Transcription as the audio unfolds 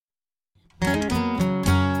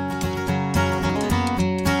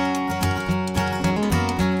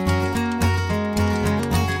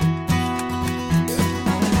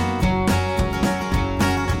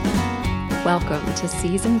Welcome to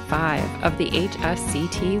Season 5 of the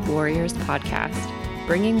HSCT Warriors podcast,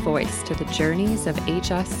 bringing voice to the journeys of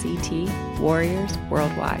HSCT warriors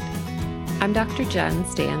worldwide. I'm Dr. Jen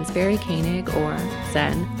Stansberry Koenig, or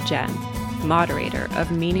Zen Jen, moderator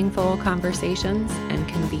of meaningful conversations and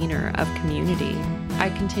convener of community. I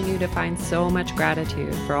continue to find so much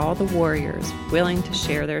gratitude for all the warriors willing to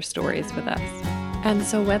share their stories with us. And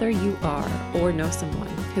so whether you are or know someone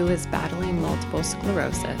who is battling multiple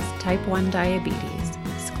sclerosis, type 1 diabetes,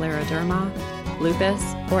 scleroderma,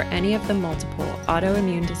 lupus, or any of the multiple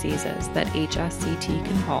autoimmune diseases that HSCT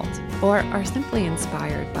can halt, or are simply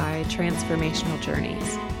inspired by transformational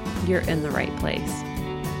journeys, you're in the right place.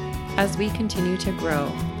 As we continue to grow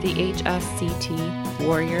the HSCT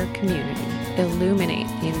warrior community, illuminate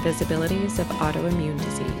the invisibilities of autoimmune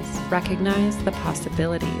disease, recognize the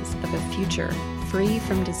possibilities of a future free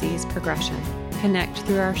from disease progression, connect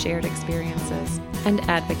through our shared experiences, and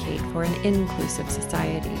advocate for an inclusive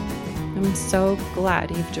society. I'm so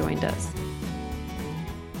glad you've joined us.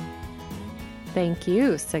 Thank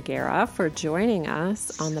you, Sagara, for joining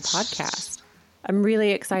us on the podcast. I'm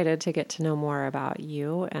really excited to get to know more about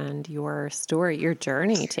you and your story, your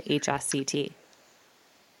journey to HSCT.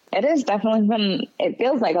 It has definitely been, it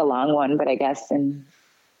feels like a long one, but I guess in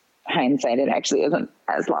hindsight, it actually isn't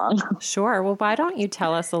as long. Sure. Well, why don't you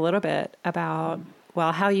tell us a little bit about,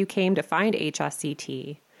 how you came to find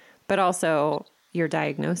HSCT, but also your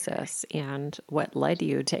diagnosis and what led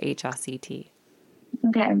you to HSCT?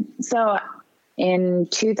 Okay. So in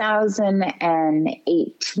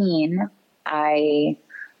 2018, I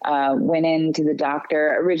went into the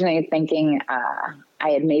doctor originally thinking I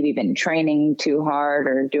had maybe been training too hard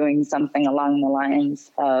or doing something along the lines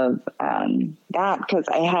of that, because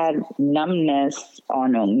I had numbness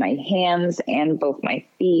on my hands and both my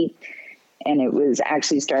feet, and it was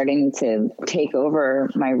actually starting to take over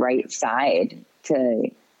my right side to,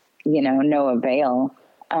 no avail.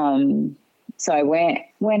 So I went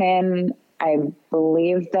in. I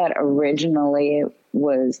believe that originally it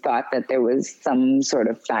was thought that there was some sort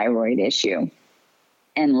of thyroid issue.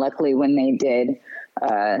 And luckily when they did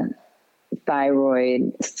a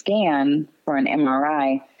thyroid scan for an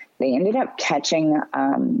MRI, they ended up catching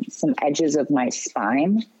some edges of my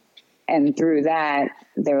spine. And through that,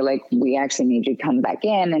 they were like, we actually need you to come back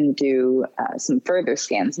in and do some further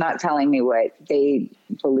scans, not telling me what they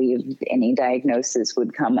believed any diagnosis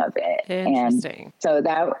would come of it. Interesting. And so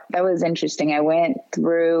that was interesting. I went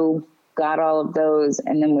through, got all of those,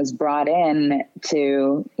 and then was brought in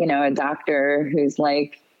to, a doctor who's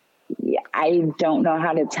like, I don't know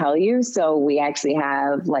how to tell you. So we actually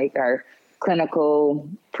have like our clinical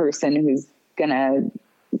person who's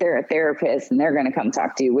they're a therapist and they're going to come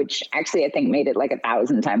talk to you, which actually I think made it like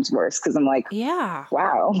 1,000 times worse. Cause I'm like, yeah,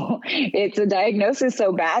 wow, it's a diagnosis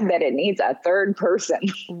so bad that it needs a third person.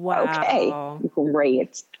 Wow. Okay,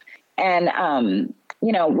 great. And, I'm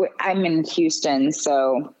in Houston.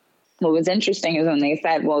 So what was interesting is when they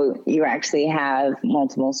said, well, you actually have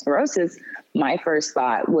multiple sclerosis, my first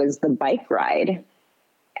thought was the bike ride.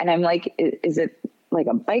 And I'm like, is it like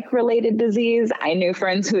a bike related disease? I knew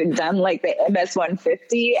friends who had done like the MS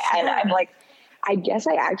 150. And I'm like, I guess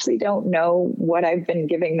I actually don't know what I've been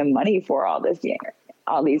giving them money for all these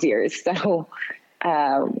years. So,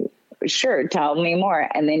 sure. Tell me more.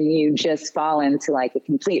 And then you just fall into like a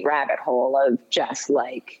complete rabbit hole of just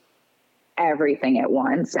like everything at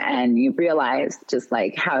once. And you realize just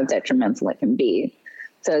like how detrimental it can be.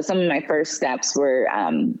 So some of my first steps were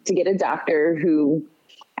to get a doctor who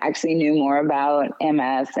actually knew more about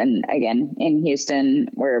MS. And again, in Houston,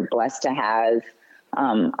 we're blessed to have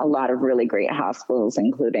a lot of really great hospitals,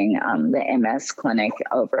 including the MS clinic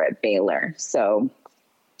over at Baylor. So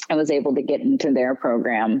I was able to get into their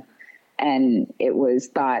program, and it was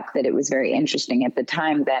thought that it was very interesting at the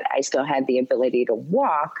time that I still had the ability to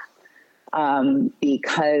walk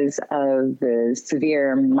because of the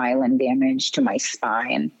severe myelin damage to my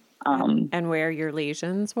spine. And where your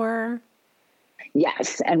lesions were?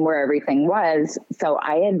 Yes, and where everything was. So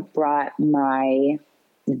I had brought my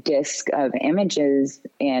disc of images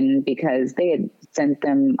in because they had sent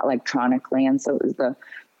them electronically. And so it was the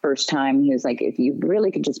first time he was like, if you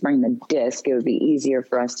really could just bring the disc, it would be easier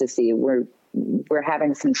for us to see. We're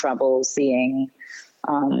having some trouble seeing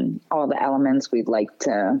all the elements we'd like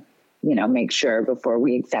to, make sure before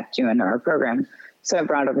we accept you into our program. So I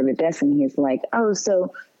brought over the disc and he's like, oh,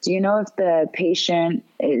 so do you know if the patient,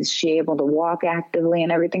 is she able to walk actively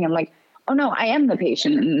and everything? I'm like, oh no, I am the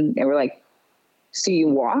patient. And they were like, so you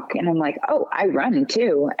walk? And I'm like, oh, I run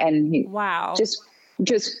too. And he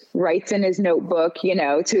just writes in his notebook,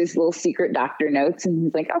 to his little secret doctor notes. And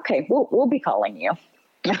he's like, okay, we'll be calling you.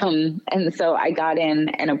 And so I got in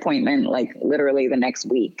an appointment like literally the next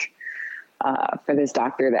week for this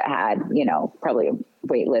doctor that had, probably a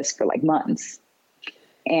wait list for like months.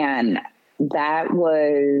 And that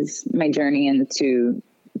was my journey into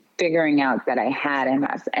figuring out that I had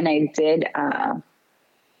MS. And I did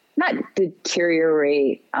not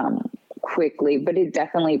deteriorate quickly, but it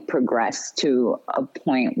definitely progressed to a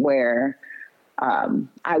point where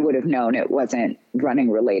I would have known it wasn't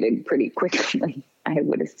running related pretty quickly, I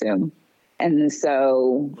would assume. And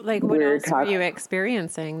so like what else were you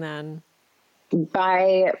experiencing then?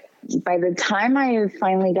 By the time I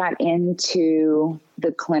finally got into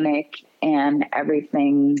the clinic and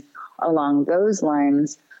everything along those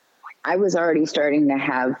lines, I was already starting to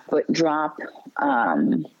have foot drop,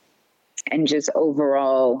 and just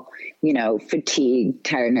overall, fatigue,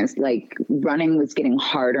 tiredness, like running was getting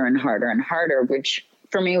harder and harder and harder, which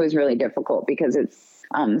for me was really difficult because it's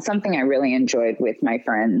something I really enjoyed with my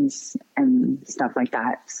friends and stuff like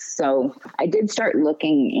that. So I did start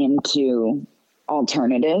looking into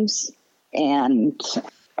alternatives, and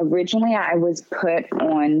originally I was put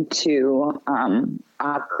on to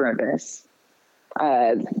Ocrevus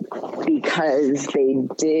because they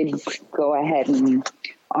did go ahead and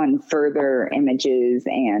on further images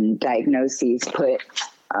and diagnoses put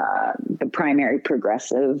the primary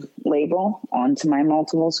progressive label onto my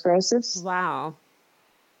multiple sclerosis. Wow.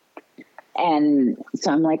 And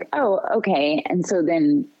so I'm like, oh, okay. And so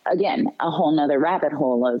then again, a whole nother rabbit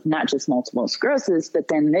hole of not just multiple sclerosis, but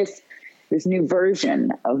then this new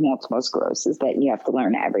version of multiple sclerosis that you have to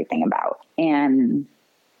learn everything about. And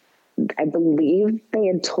I believe they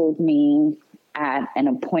had told me at an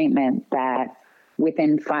appointment that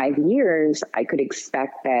within 5 years, I could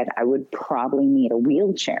expect that I would probably need a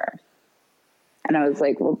wheelchair. And I was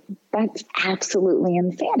like, well, that's absolutely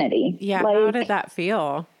insanity. Yeah. Like, how did that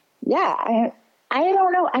feel? Yeah. I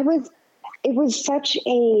don't know. It was such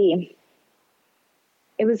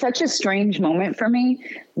a strange moment for me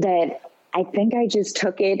that I think I just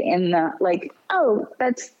took it in the like, oh,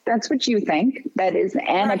 that's what you think. That is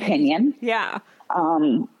an opinion. Yeah.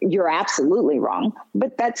 You're absolutely wrong,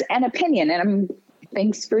 but that's an opinion. And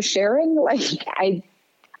thanks for sharing. Like I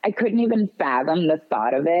couldn't even fathom the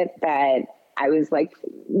thought of it, that I was like,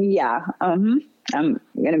 yeah, I'm going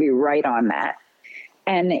to be right on that.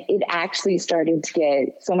 And it actually started to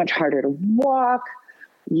get so much harder to walk,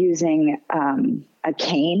 using a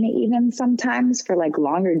cane even sometimes for like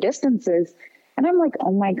longer distances. And I'm like,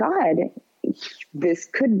 oh my God, this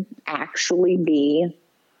could actually be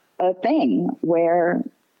a thing where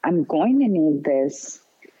I'm going to need this,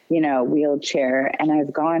 wheelchair. And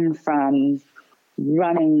I've gone from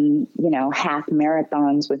running, half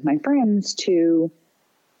marathons with my friends to,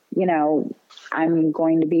 I'm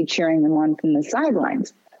going to be cheering them on from the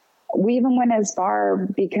sidelines. We even went as far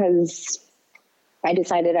because I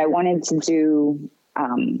decided I wanted to do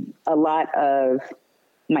a lot of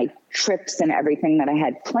my trips and everything that I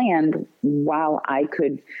had planned while I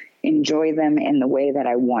could enjoy them in the way that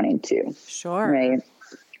I wanted to. Sure. Right.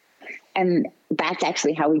 And that's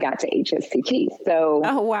actually how we got to HSCT. So,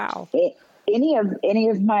 oh, wow. Any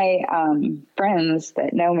of my friends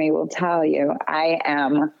that know me will tell you I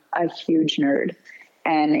am a huge nerd,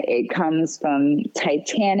 and it comes from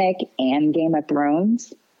Titanic and Game of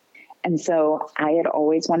Thrones. And so I had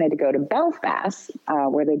always wanted to go to Belfast,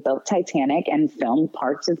 where they built Titanic and filmed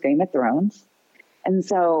parts of Game of Thrones. And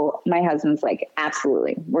so my husband's like,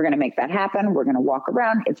 absolutely, we're going to make that happen. We're going to walk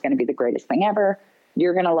around. It's going to be the greatest thing ever.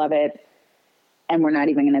 You're going to love it. And we're not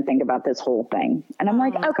even going to think about this whole thing. And I'm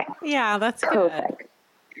like, okay. Yeah, that's perfect. Good.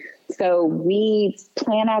 So we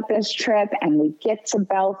plan out this trip and we get to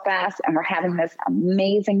Belfast and we're having this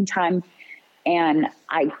amazing time. And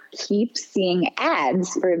I keep seeing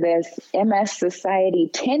ads for this MS Society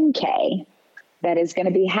 10K that is going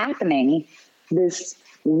to be happening this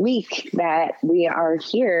week that we are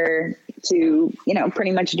here to,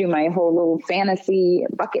 pretty much do my whole little fantasy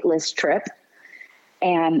bucket list trip.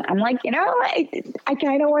 And I'm like, I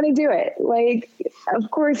kind of want to do it. Like, of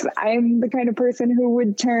course, I'm the kind of person who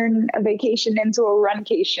would turn a vacation into a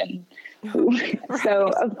runcation. Right. So,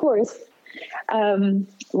 of course,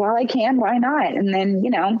 while I can, why not? And then,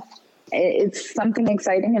 it's something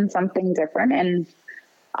exciting and something different. And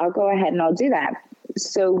I'll go ahead and I'll do that.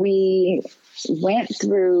 So we went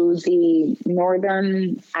through the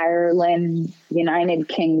Northern Ireland, United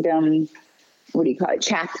Kingdom,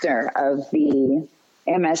 chapter of the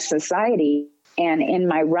MS Society. And in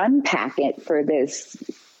my run packet for this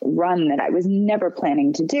run that I was never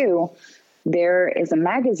planning to do, there is a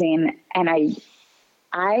magazine, and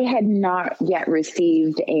I had not yet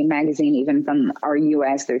received a magazine even from our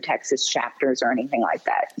US or Texas chapters or anything like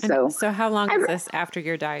that. So how long is this after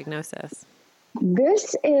your diagnosis?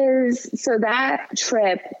 So that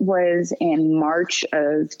trip was in March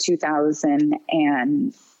of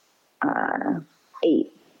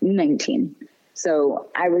 2019. So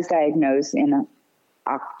I was diagnosed in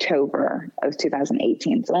October of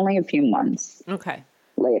 2018. So only a few months. Okay.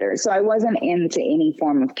 Later. So I wasn't into any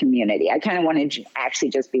form of community. I kind of wanted to actually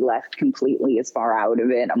just be left completely as far out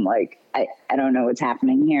of it. I'm like, I don't know what's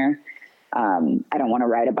happening here. I don't want to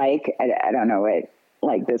ride a bike. I don't know what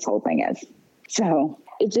like this whole thing is. So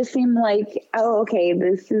it just seemed like, oh, okay,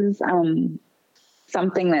 this is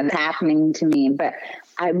something that's happening to me, but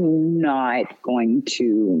I'm not going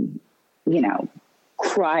to,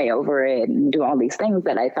 cry over it and do all these things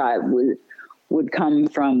that I thought would come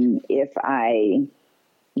from if I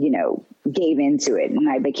gave into it and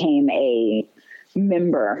I became a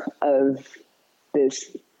member of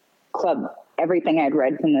this club. Everything I'd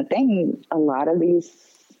read from the thing, a lot of these,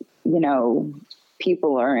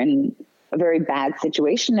 people are in a very bad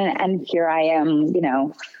situation. And here I am,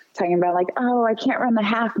 talking about like, oh, I can't run the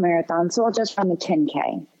half marathon, so I'll just run the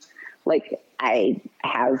 10K. Like I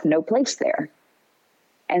have no place there.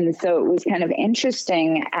 And so it was kind of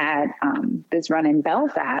interesting at this run in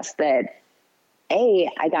Belfast that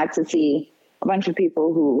I got to see a bunch of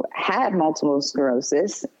people who had multiple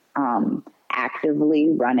sclerosis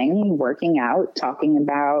actively running, working out, talking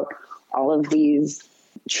about all of these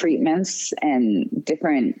treatments and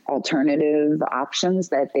different alternative options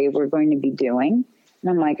that they were going to be doing. And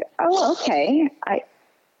I'm like, oh, okay,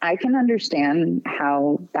 I can understand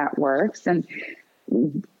how that works. And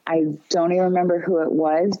I don't even remember who it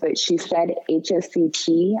was, but she said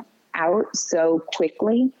HSCT out so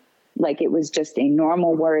quickly. Like it was just a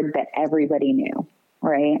normal word that everybody knew,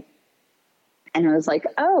 right? And I was like,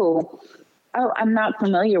 oh, I'm not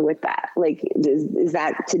familiar with that. Like, is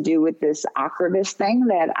that to do with this Ocrevus thing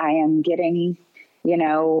that I am getting,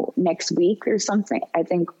 next week or something? I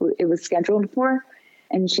think it was scheduled for.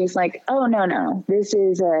 And she's like, oh, no, this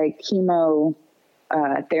is a chemo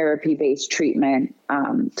therapy-based treatment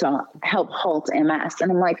to help halt MS.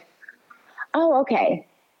 And I'm like, oh, okay.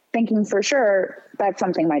 Thinking for sure that's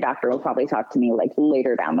something my doctor will probably talk to me like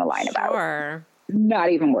later down the line about. Sure.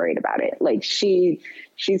 Not even worried about it. Like she's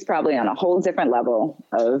probably on a whole different level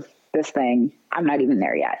of this thing. I'm not even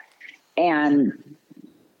there yet. And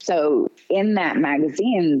so in that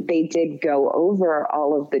magazine, they did go over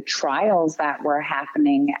all of the trials that were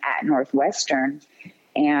happening at Northwestern.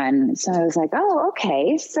 And so I was like, oh,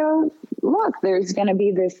 okay. So look, there's going to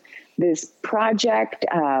be this project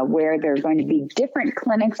where there are going to be different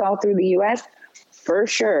clinics all through the U.S. For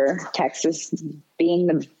sure, Texas being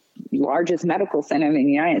the largest medical center in the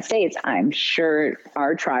United States, I'm sure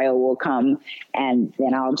our trial will come and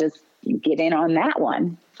then I'll just get in on that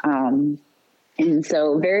one. And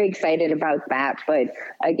so very excited about that. But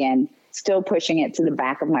again, still pushing it to the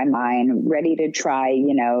back of my mind, ready to try,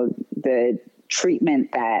 the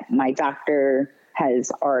treatment that my doctor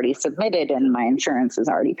has already submitted and my insurance is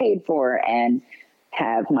already paid for, and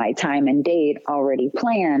have my time and date already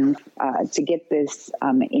planned to get this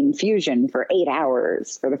infusion for 8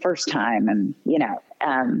 hours for the first time, and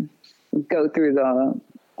go through the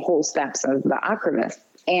whole steps of the Ocrevus.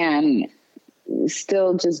 And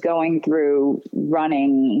still just going through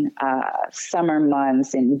running summer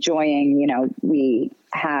months, enjoying, we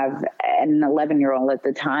have an 11-year-old at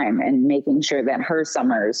the time, and making sure that her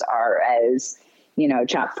summers are as,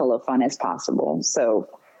 chock full of fun as possible. So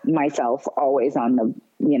myself always on the,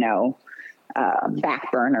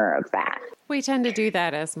 back burner of that. We tend to do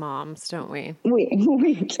that as moms, don't we?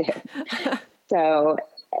 We do. So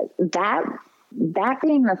that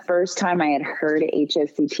being the first time I had heard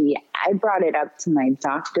HSCT, I brought it up to my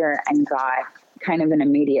doctor and got kind of an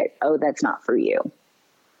immediate, oh, that's not for you.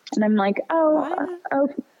 And I'm like,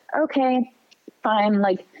 okay, fine.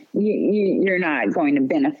 Like you're not going to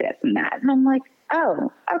benefit from that. And I'm like,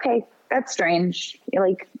 oh, okay, that's strange.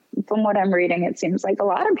 Like from what I'm reading, it seems like a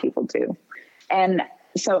lot of people do. And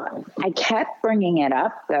so I kept bringing it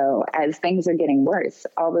up though, as things are getting worse.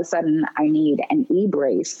 All of a sudden I need an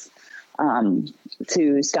e-brace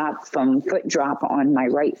to stop from foot drop on my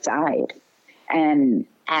right side. And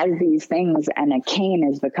as these things, and a cane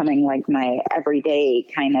is becoming like my everyday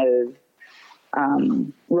kind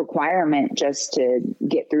of requirement just to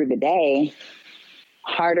get through the day,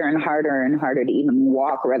 harder and harder and harder to even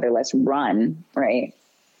walk, rather less run, right?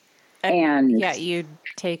 And yeah, you'd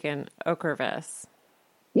taken Ocrevus.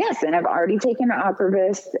 Yes, and I've already taken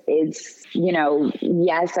Ocrevus. It's,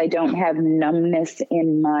 yes, I don't have numbness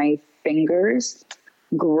in my fingers,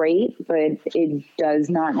 great, but it does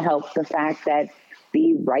not help the fact that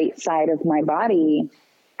the right side of my body,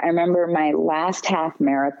 I remember my last half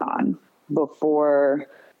marathon before,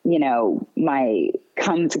 my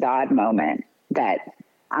come to God moment that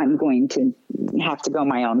I'm going to have to go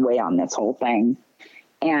my own way on this whole thing.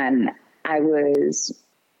 And I was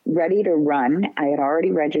ready to run. I had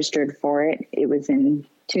already registered for it. It was in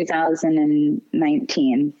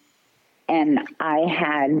 2019. And I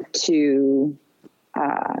had to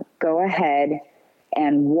go ahead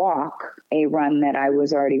and walk a run that I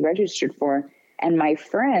was already registered for. And my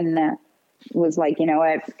friend was like, you know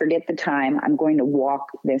what, forget the time. I'm going to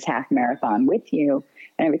walk this half marathon with you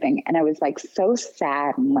and everything. And I was like so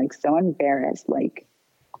sad and like so embarrassed. Like,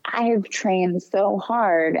 I have trained so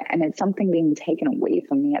hard and it's something being taken away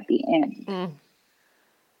from me at the end.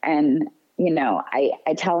 And, I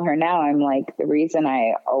tell her now, I'm like, the reason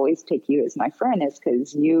I always take you as my friend is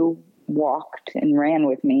because you walked and ran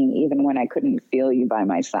with me even when I couldn't feel you by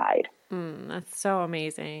my side. That's so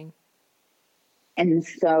amazing. And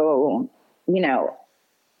so,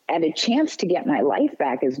 at a chance to get my life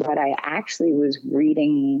back is what I actually was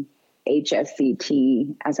reading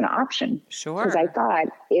HSCT as an option. Sure. Because I thought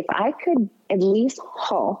if I could at least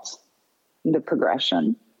halt the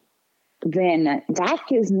progression, then that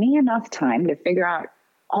gives me enough time to figure out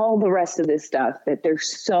all the rest of this stuff, that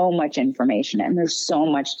there's so much information and there's so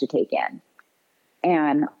much to take in.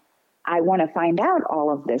 And I want to find out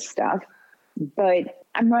all of this stuff, but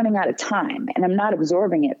I'm running out of time and I'm not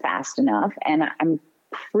absorbing it fast enough. And I'm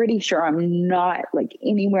pretty sure I'm not like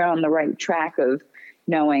anywhere on the right track of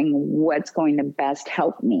knowing what's going to best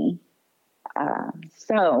help me.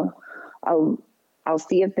 So I'll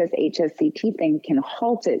see if this HSCT thing can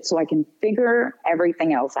halt it so I can figure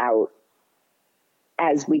everything else out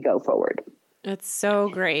as we go forward. It's so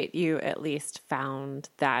great you at least found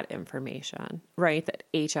that information, right? That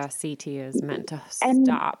HSCT is meant to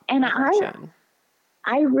stop progression.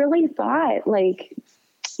 I really thought like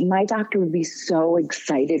my doctor would be so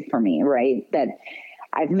excited for me, right? That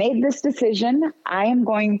I've made this decision. I am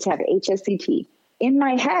going to have HSCT. In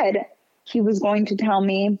my head, he was going to tell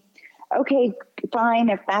me, okay, fine,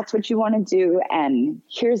 if that's what you want to do, and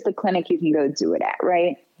here's the clinic you can go do it at,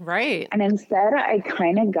 right? Right. And instead, I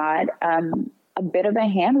kind of got a bit of a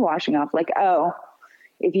hand washing off, like, oh,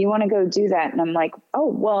 if you want to go do that. And I'm like, oh,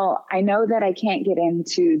 well, I know that I can't get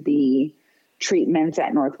into the treatments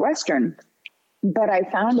at Northwestern, but I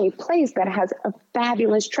found a place that has a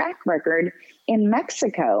fabulous track record in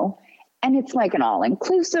Mexico. And it's like an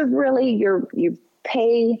all-inclusive, really. You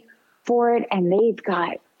pay for it, and they've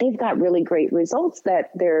got really great results that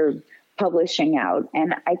they're publishing out.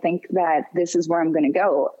 And I think that this is where I'm going to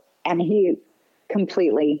go. And he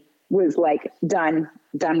completely was like, done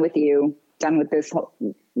with you, done with this,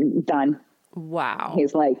 done. Wow.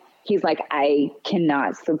 He's like, I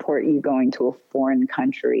cannot support you going to a foreign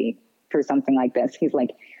country for something like this. He's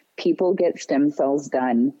like, people get stem cells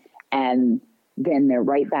done and then they're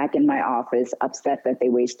right back in my office upset that they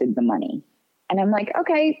wasted the money. And I'm like,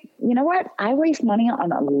 okay, you know what? I waste money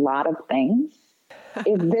on a lot of things.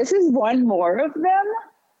 If this is one more of them,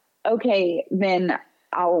 okay, then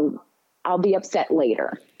I'll be upset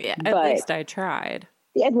later. Yeah, at least I tried.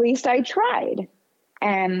 At least I tried.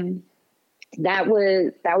 And that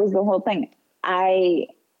was the whole thing. I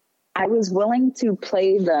was willing to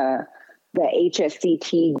play the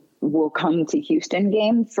HSCT will come to Houston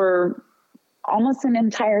game for almost an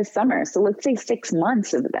entire summer. So let's say 6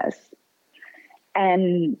 months of this.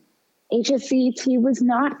 And HSCT was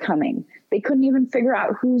not coming. They couldn't even figure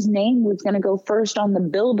out whose name was going to go first on the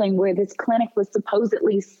building where this clinic was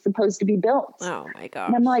supposed to be built. Oh my gosh.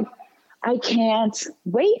 And I'm like, I can't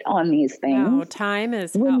wait on these things. No, time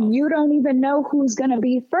is when health. You don't even know who's going to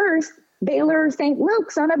be first. Baylor or St.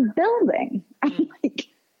 Luke's on a building. I'm like,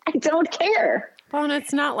 I don't care. Well, and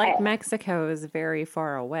it's not like Mexico is very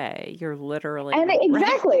far away. You're literally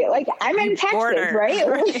exactly like I'm in Texas, border, right?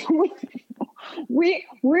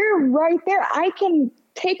 We're right there. I can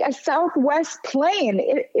take a Southwest plane.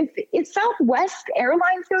 If Southwest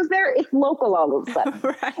Airlines goes there, it's local all of a sudden.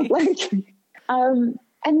 Right.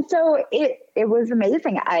 And so it was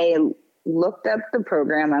amazing. I looked up the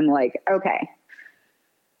program. I'm like, okay,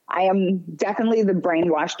 I am definitely the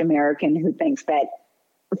brainwashed American who thinks that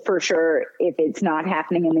for sure, if it's not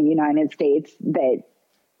happening in the United States, that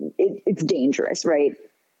it's dangerous, right?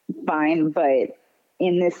 Fine. But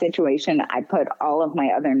in this situation, I put all of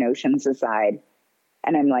my other notions aside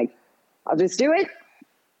and I'm like, I'll just do it.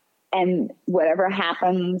 And whatever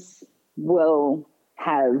happens will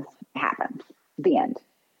have happened. The end.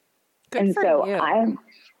 Good and for so you.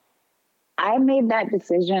 I made that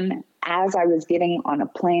decision as I was getting on a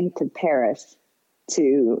plane to Paris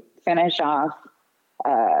to finish off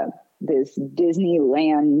this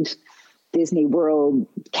Disneyland, Disney World,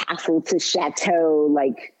 castle to chateau,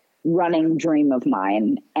 like running dream of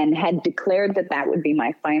mine, and had declared that that would be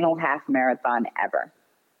my final half marathon ever.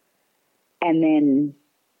 And then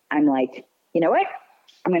I'm like, you know what?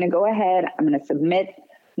 I'm going to go ahead. I'm going to submit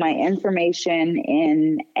my information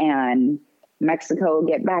in, and Mexico will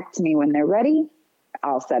get back to me when they're ready.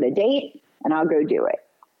 I'll set a date and I'll go do it.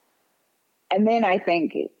 And then I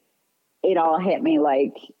think it all hit me,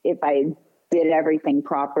 like, if I did everything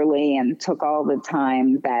properly and took all the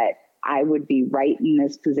time, that I would be right in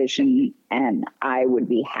this position and I would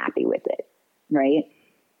be happy with it, right?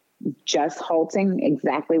 Just halting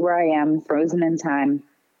exactly where I am, frozen in time.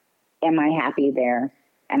 Am I happy there?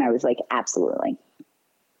 And I was like, absolutely.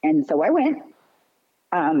 And so I went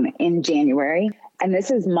in January, and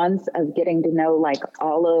this is months of getting to know like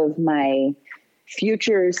all of my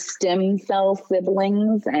future stem cell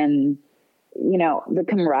siblings, and, you know, the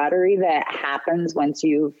camaraderie that happens once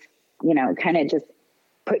you've, you know, kind of just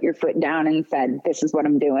put your foot down and said, this is what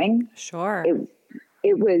I'm doing. Sure.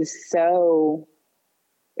 It was so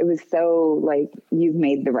like, you've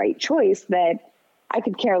made the right choice, that I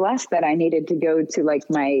could care less that I needed to go to like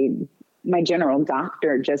my general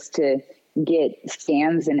doctor just to get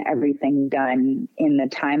scans and everything done in the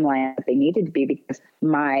timeline that they needed to be, because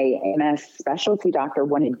my MS specialty doctor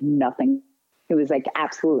wanted nothing. It was like,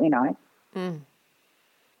 absolutely not.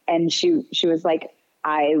 And she was like,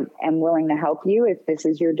 I am willing to help you if this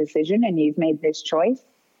is your decision and you've made this choice.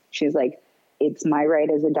 She's like, it's my right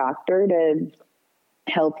as a doctor to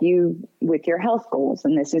help you with your health goals,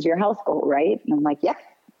 and this is your health goal, right? And I'm like, yep.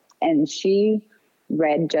 And she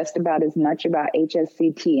read just about as much about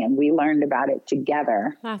HSCT, and we learned about it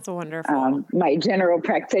together. That's wonderful. My general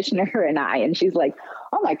practitioner and I, and she's like,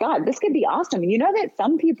 oh my God, this could be awesome. You know that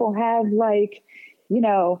some people have, like, you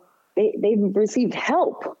know, they've received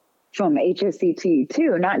help from HSCT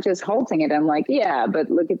too, not just halting it. I'm like, yeah, but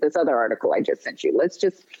look at this other article I just sent you. Let's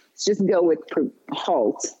just go with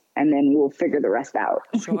halt, and then we'll figure the rest out.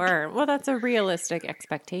 Sure. Well, that's a realistic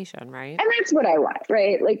expectation, right? And that's what I want,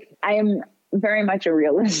 right? Like, I am very much a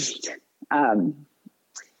realist. And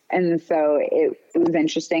so it was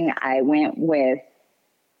interesting. I went with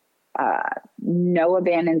no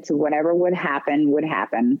abandon to whatever would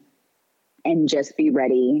happen, and just be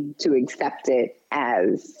ready to accept it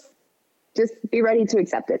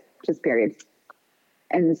just period.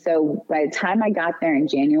 And so by the time I got there in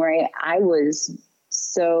January, I was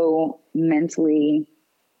so mentally,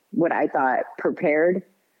 what I thought, prepared,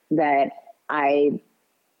 that I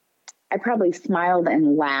probably smiled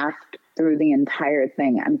and laughed through the entire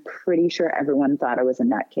thing. I'm pretty sure everyone thought I was a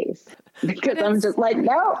nutcase, because I'm just like,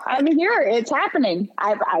 no, I'm here. It's happening.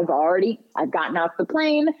 I've gotten off the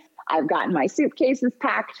plane. I've gotten my suitcases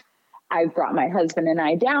packed. I've brought my husband and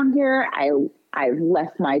I down here. I've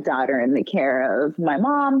left my daughter in the care of my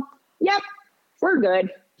mom. Yep, we're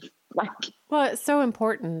good. Well, it's so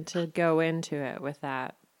important to go into it with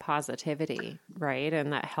that positivity, right?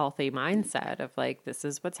 And that healthy mindset of like, this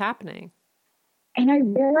is what's happening. And I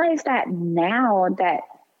realize that now that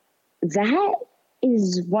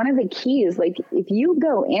is one of the keys. Like, if you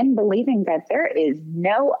go in believing that there is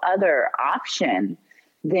no other option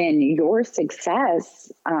than your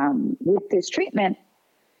success with this treatment,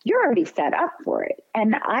 you're already set up for it.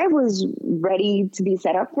 And I was ready to be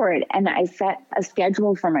set up for it. And I set a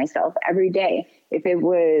schedule for myself every day. If it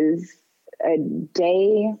was a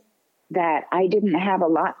day that I didn't have a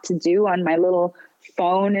lot to do on my little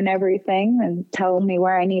phone and everything and tell me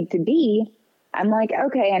where I need to be, I'm like,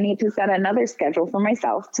 okay, I need to set another schedule for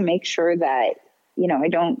myself to make sure that, you know, I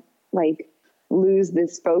don't like lose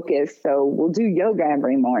this focus. So we'll do yoga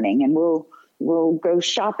every morning, and we'll go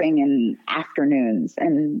shopping in afternoons,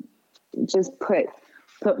 and just put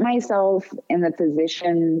myself in the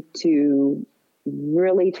position to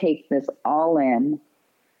really take this all in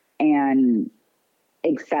and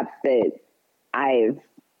accept that I've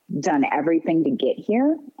done everything to get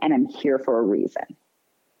here, and I'm here for a reason.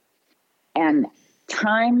 And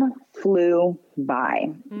time flew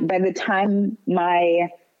by. By the time my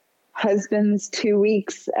husband's 2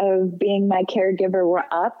 weeks of being my caregiver were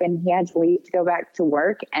up, and he had to leave to go back to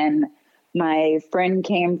work, and my friend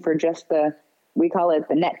came for just we call it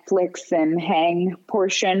the Netflix and hang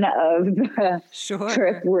portion of the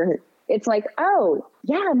trip, where it's like, oh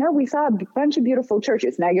yeah, no, we saw a bunch of beautiful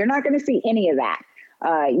churches. Now you're not going to see any of that.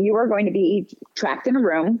 You are going to be trapped in a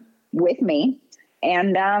room with me.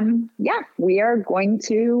 And we are going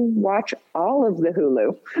to watch all of the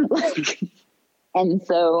Hulu. And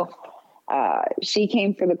so she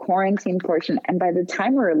came for the quarantine portion. And by the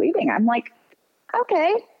time we were leaving, I'm like,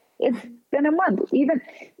 okay, it's been a month. Even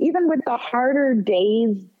with the harder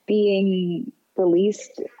days being the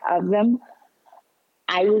least of them,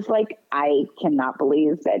 I was like, I cannot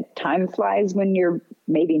believe that time flies when you're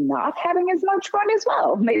maybe not having as much fun as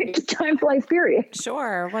well. Maybe just time flies, period.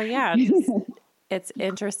 Sure. Well, yeah, it's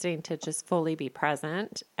interesting to just fully be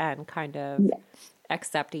present and kind of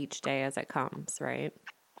accept each day as it comes, right?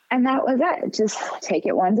 And that was it. Just take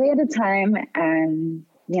it one day at a time and,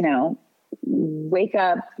 wake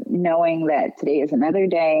up knowing that today is another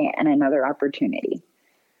day and another opportunity.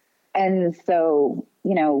 And so,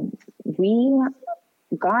 we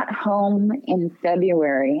got home in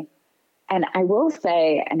February, and I will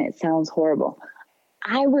say, and it sounds horrible,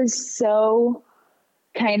 I was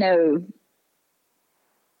kind of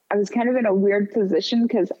in a weird position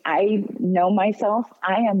because I know myself.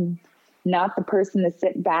 I am not the person to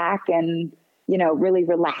sit back and, really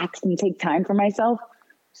relax and take time for myself.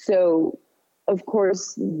 So, of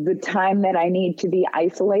course, the time that I need to be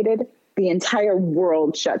isolated, the entire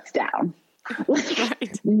world shuts down.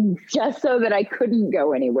 Right. Just so that I couldn't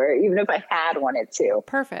go anywhere, even if I had wanted to.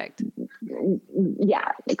 Perfect. Yeah.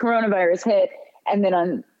 The coronavirus hit. And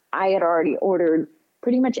then I had already ordered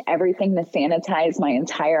pretty much everything to sanitize my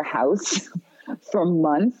entire house for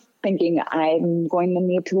months, thinking I'm going to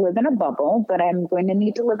need to live in a bubble, but I'm going to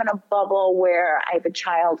need to live in a bubble where I have a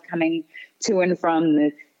child coming to and from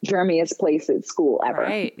the germiest place at school ever.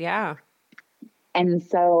 Right. Yeah. And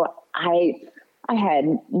so I had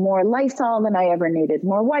more Lysol than I ever needed,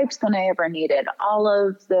 more wipes than I ever needed, all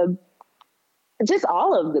of the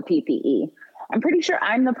PPE. I'm pretty sure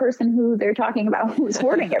I'm the person who they're talking about who's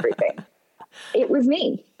hoarding everything. It was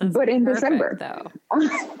me, but in December. Though.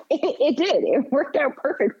 It did. It worked out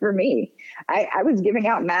perfect for me. I was giving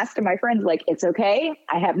out masks to my friends like, it's okay.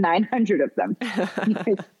 I have 900 of them.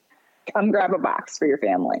 Come grab a box for your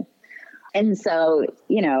family. And so,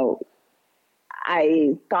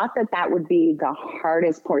 I thought that would be the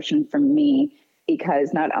hardest portion for me,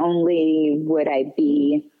 because not only would I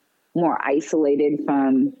be more isolated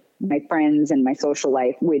from my friends and my social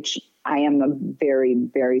life, which I am a very,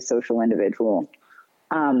 very social individual.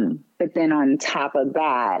 But then on top of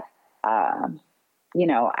that,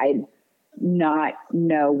 I'd not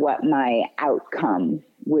know what my outcome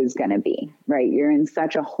was going to be, right? You're in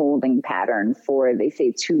such a holding pattern for, they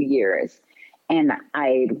say, 2 years. And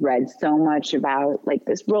I'd read so much about like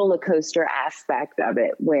this roller coaster aspect of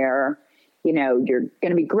it where, you're going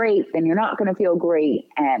to be great, then you're not going to feel great.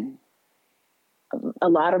 And a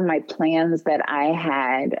lot of my plans that I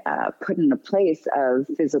had put into place of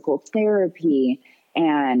physical therapy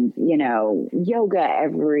and, yoga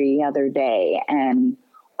every other day and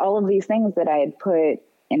all of these things that I had put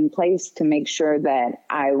in place to make sure that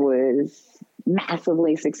I was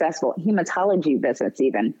massively successful, hematology visits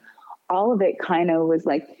even, all of it kind of was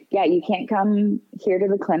like, yeah, you can't come here to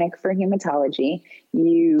the clinic for hematology.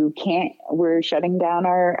 You can't, we're shutting down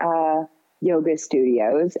our yoga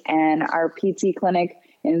studios and our PT clinic.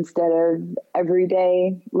 Instead of every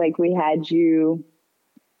day, like we had you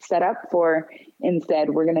set up for, instead,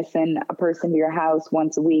 we're going to send a person to your house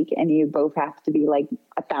once a week and you both have to be like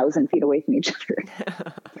 1,000 feet away from each other.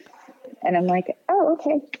 And I'm like, oh,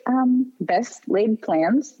 okay. Best laid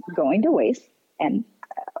plans going to waste. And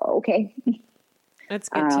okay. It's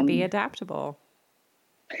good to be adaptable.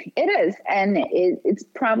 It is. And it's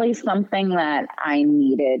probably something that I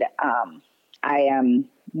needed. I am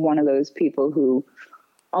one of those people who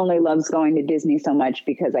only loves going to Disney so much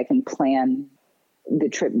because I can plan the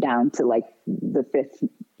trip down to like the 5th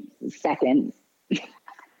second.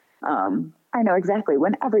 I know exactly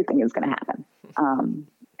when everything is going to happen.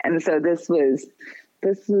 And so this was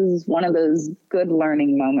one of those good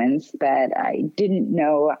learning moments that I didn't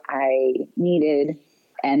know I needed.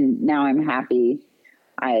 And now I'm happy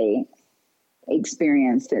I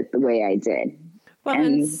experienced it the way I did. Well,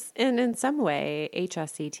 and in some way,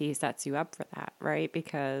 HSCT sets you up for that, right?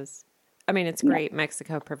 Because, I mean, it's great. Yeah.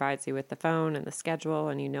 Mexico provides you with the phone and the schedule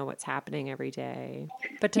and you know what's happening every day.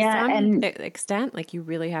 But to some extent, like you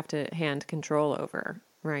really have to hand control over,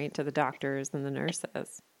 right, to the doctors and the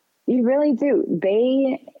nurses. You really do.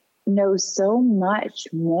 They know so much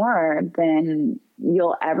more than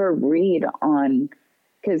you'll ever read on,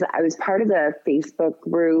 because I was part of the Facebook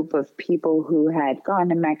group of people who had gone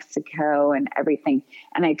to Mexico and everything.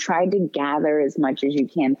 And I tried to gather as much as you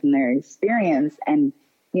can from their experience. And,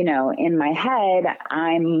 in my head,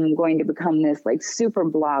 I'm going to become this like super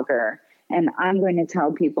blogger and I'm going to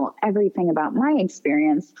tell people everything about my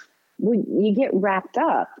experience. You get wrapped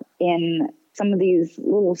up in some of these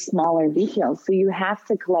little smaller details. So you have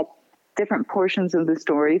to collect different portions of the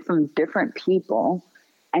story from different people,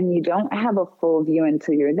 and you don't have a full view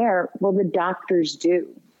until you're there. Well, the doctors do.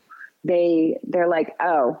 They're like,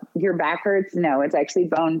 oh, your back hurts? No, it's actually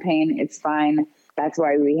bone pain. It's fine. That's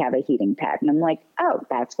why we have a heating pad. And I'm like, oh,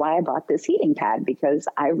 that's why I bought this heating pad, because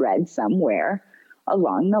I read somewhere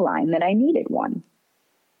along the line that I needed one.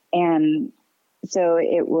 And so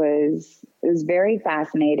it was very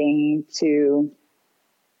fascinating to,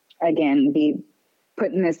 again, be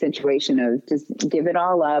put in this situation of just give it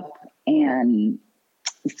all up and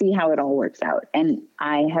see how it all works out. And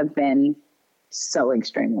I have been so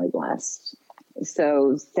extremely blessed.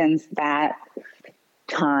 So since that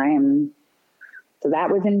time, so that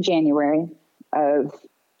was in January of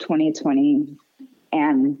 2020,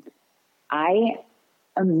 and I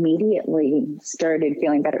immediately started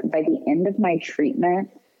feeling better. By the end of my treatment,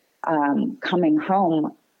 coming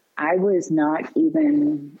home, I was not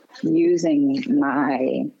even using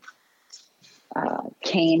my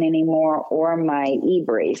cane anymore or my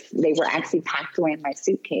e-brace. They were actually packed away in my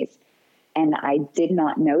suitcase. And I did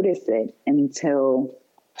not notice it until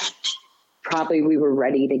probably we were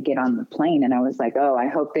ready to get on the plane. And I was like, oh, I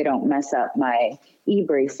hope they don't mess up my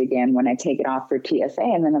e-brace again when I take it off for TSA.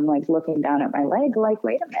 And then I'm like looking down at my leg, like,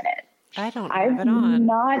 wait a minute. I don't have it on. I've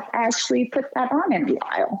not actually put that on in a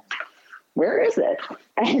while. Where is it?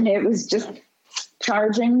 And it was just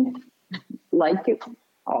charging like it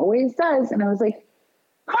always does. And I was like,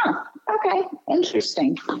 huh, okay,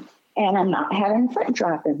 interesting. And I'm not having foot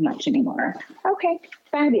drop as much anymore. Okay,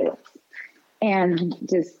 fabulous. And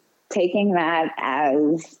just taking that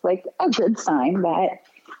as like a good sign that,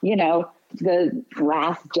 you know, the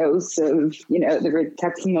last dose of, you know, the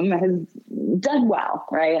rituximab has done well,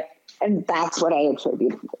 right? And that's what I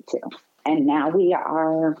attributed it to. And now we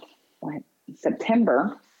are,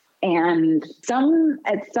 September, and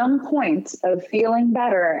at some point of feeling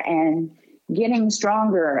better and getting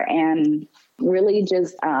stronger and really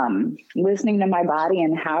just listening to my body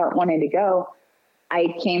and how it wanted to go,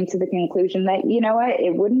 I came to the conclusion that, you know what,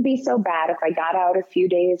 it wouldn't be so bad if I got out a few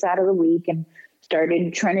days out of the week and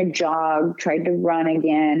started trying to jog, tried to run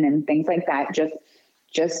again and things like that.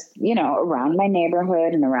 Just, you know, around my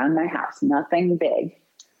neighborhood and around my house, nothing big.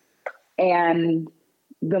 And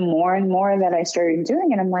the more and more that I started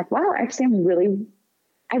doing it, I'm like, wow, actually,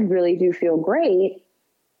 I really do feel great.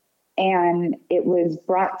 And it was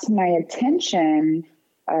brought to my attention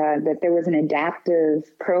that there was an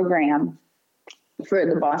adaptive program for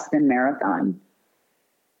the Boston Marathon.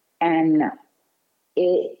 And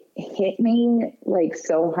it hit me like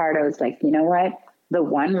so hard. I was like, you know what? The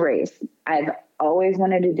one race I've always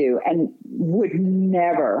wanted to do and would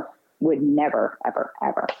never, ever,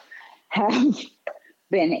 ever have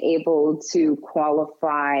been able to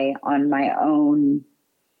qualify on my own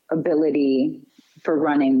ability for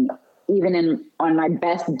running, even on my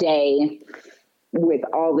best day with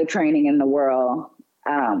all the training in the world.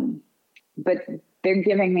 But they're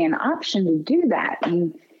giving me an option to do that.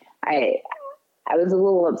 And I was a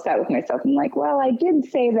little upset with myself. I'm like, well, I did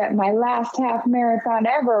say that my last half marathon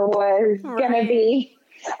ever was going to be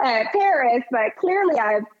at Paris, but clearly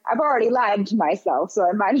I've already lied to myself. So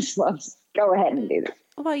I might as well just go ahead and do this.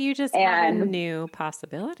 Well, you just have a new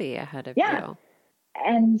possibility ahead of you.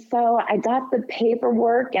 And so I got the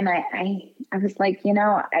paperwork and I was like, you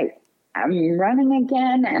know, I'm running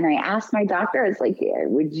again. And I asked my doctor, I was like, yeah,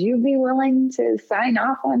 would you be willing to sign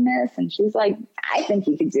off on this? And she's like, I think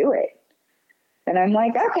you could do it. And I'm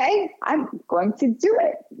like, okay, I'm going to do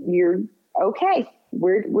it. You're okay.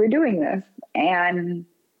 We're doing this. And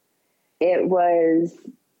it was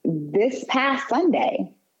this past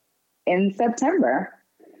Sunday in September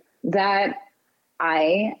that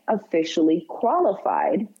I officially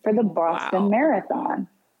qualified for the Boston Marathon.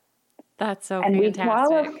 That's so and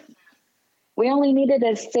fantastic. We only needed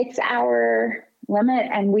a 6-hour limit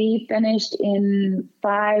and we finished in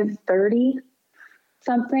 5:30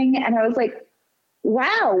 something. And I was like,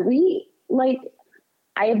 wow,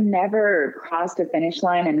 I have never crossed a finish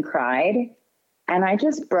line and cried. And I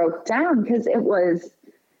just broke down because it was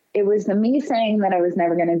the me saying that I was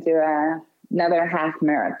never going to do another half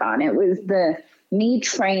marathon. It was the me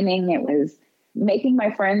training. It was making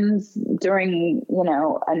my friends during, you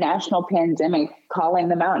know, a national pandemic, calling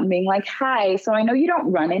them out and being like, hi, so I know you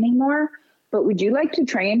don't run anymore, but would you like to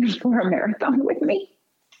train for a marathon with me?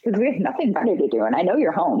 Because we have nothing better to do. And I know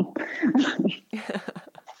you're home.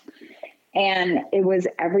 And it was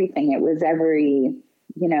everything. It was every,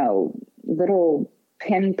 you know, little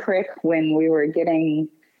pinprick when we were getting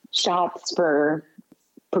shots for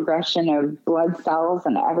progression of blood cells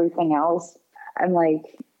and everything else. I'm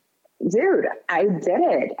like, dude, I did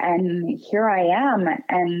it. And here I am.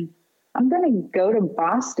 And I'm going to go to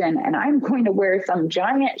Boston and I'm going to wear some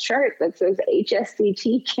giant shirt that says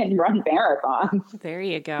HSCT can run marathons. There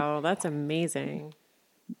you go. That's amazing.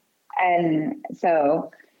 And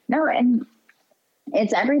so, no, and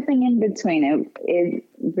it's everything in between. It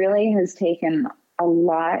really has taken a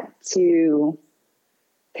lot to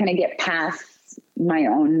kind of get past my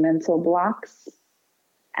own mental blocks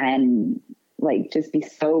and like just be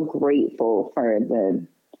so grateful for the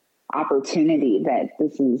opportunity that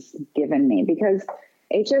this has given me, because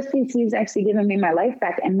HSCT has actually given me my life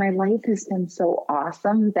back, and my life has been so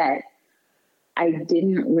awesome that I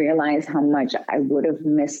didn't realize how much I would have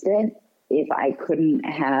missed it if I couldn't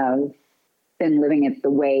have been living it the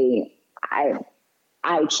way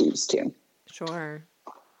I choose to. Sure.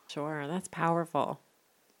 That's powerful.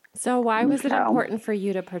 So why was it important for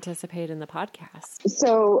you to participate in the podcast?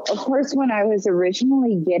 So, of course, when I was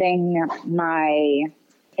originally getting my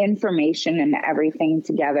information and everything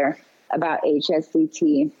together about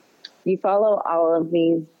HSCT, you follow all of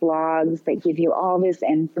these blogs that give you all this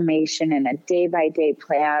information and a day-by-day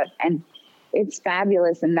play out, and it's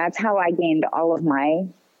fabulous. And that's how I gained all of my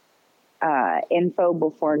info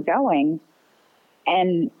before going.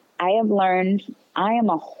 And I have learned I am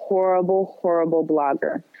a horrible, horrible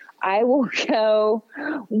blogger. I will go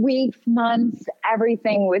weeks, months,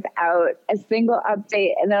 everything without a single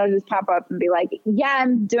update. And then I'll just pop up and be like, yeah,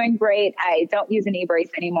 I'm doing great. I don't use an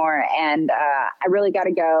e-brace anymore. And I really got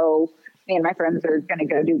to go. Me and my friends are going to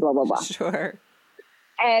go do blah, blah, blah. Sure.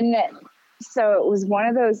 And so it was one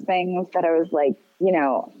of those things that I was like, you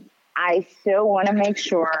know, I still want to make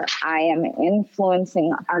sure I am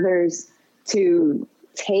influencing others to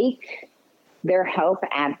take their health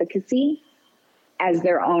advocacy as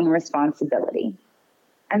their own responsibility.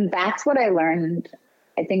 And that's what I learned,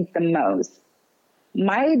 I think, the most.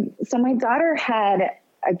 My daughter had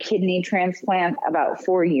a kidney transplant about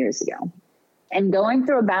 4 years ago. And going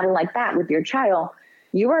through a battle like that with your child,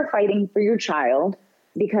 you are fighting for your child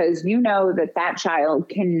because you know that that child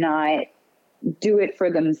cannot do it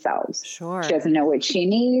for themselves. Sure. She doesn't know what she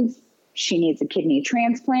needs. She needs a kidney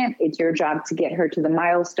transplant. It's your job to get her to the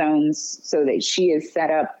milestones so that she is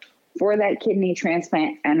set up for that kidney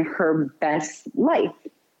transplant and her best life.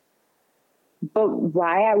 But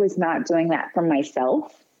why I was not doing that for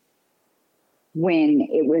myself when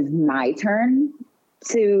it was my turn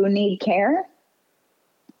to need care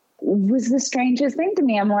was the strangest thing to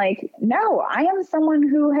me. I'm like, no, I am someone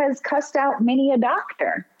who has cussed out many a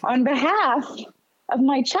doctor on behalf of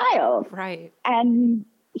my child. Right. And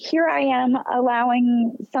here I am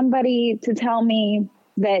allowing somebody to tell me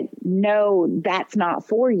that, no, that's not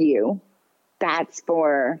for you. That's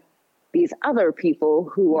for these other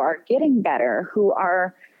people who are getting better, who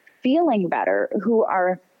are feeling better, who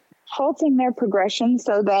are halting their progression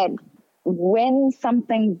so that when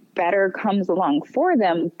something better comes along for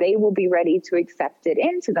them, they will be ready to accept it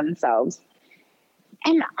into themselves.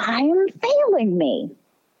 And I am failing me.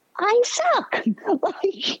 I suck.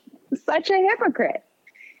 Like, such a hypocrite.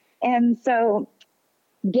 And so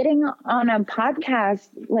getting on a podcast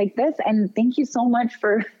like this, and thank you so much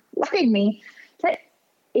for letting me, that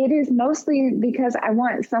it is mostly because I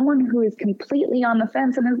want someone who is completely on the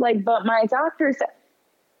fence and is like, but my doctor said,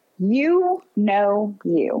 you know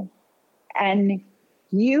you. And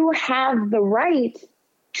you have the right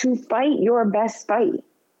to fight your best fight.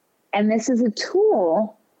 And this is a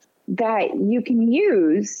tool that you can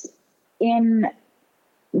use in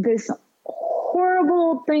this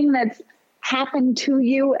horrible thing that's happened to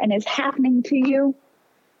you and is happening to you.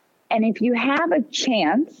 And if you have a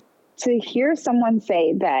chance to hear someone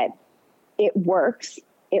say that it works,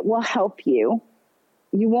 it will help you,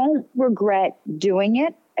 you won't regret doing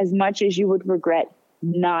it as much as you would regret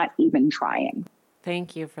not even trying.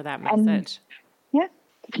 Thank you for that message. And,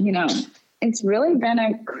 you know, it's really been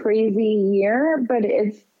a crazy year, but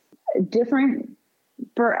it's different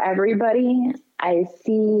for everybody. I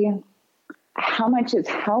see how much it's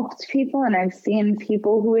helped people, and I've seen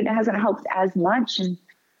people who it hasn't helped as much. And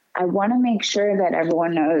I want to make sure that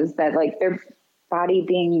everyone knows that, like, their body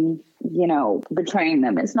being, you know, betraying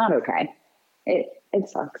them is not okay. It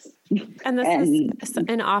sucks. And this is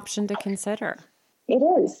an option to consider. It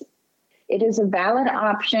is. It is a valid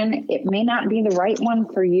option. It may not be the right one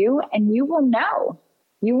for you, and you will know.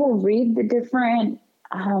 You will read the different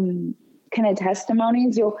kind of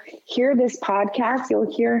testimonies. You'll hear this podcast. You'll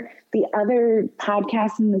hear the other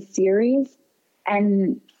podcasts in the series,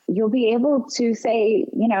 and you'll be able to say,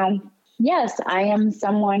 you know, yes, I am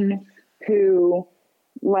someone who,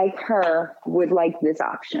 like her, would like this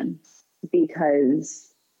option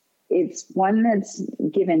because it's one that's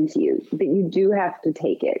given to you, but you do have to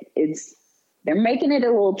take it. It's they're making it a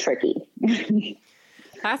little tricky.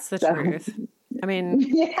 That's the truth. I mean,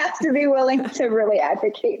 you have to be willing to really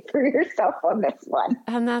advocate for yourself on this one.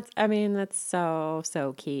 And that's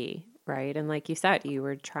so key, right? And like you said, you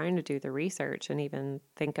were trying to do the research and even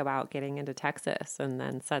think about getting into Texas. And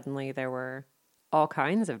then suddenly there were all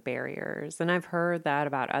kinds of barriers. And I've heard that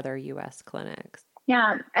about other U.S. clinics.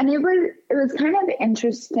 Yeah. And it was kind of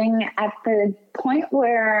interesting at the point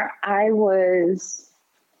where I was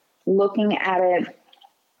looking at it.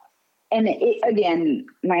 And again,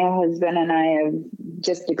 my husband and I have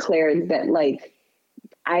just declared that, like,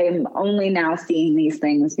 I am only now seeing these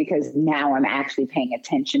things because now I'm actually paying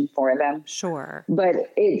attention for them. Sure. But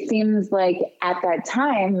it seems like at that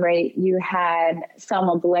time, right, you had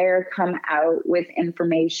Selma Blair come out with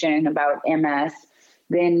information about MS.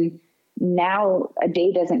 Then now a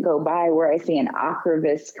day doesn't go by where I see an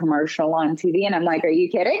Ocrevus commercial on TV and I'm like, are you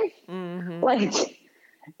kidding? Mm-hmm.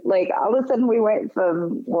 Like all of a sudden we went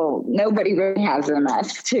from, well, nobody really has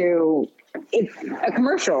MS to it's a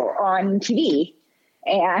commercial on TV.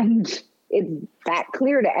 And it's that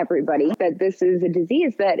clear to everybody that this is a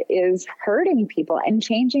disease that is hurting people and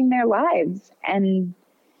changing their lives. And,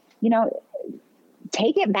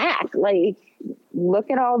 take it back. Like, look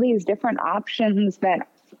at all these different options that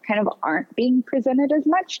kind of aren't being presented as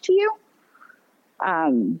much to you.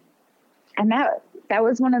 And that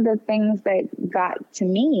was one of the things that got to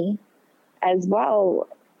me as well.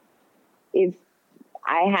 If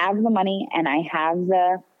I have the money and I have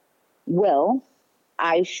the will,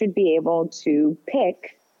 I should be able to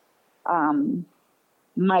pick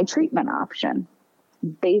my treatment option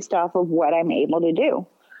based off of what I'm able to do.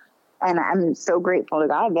 And I'm so grateful to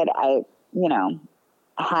God that I,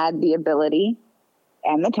 had the ability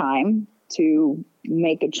and the time to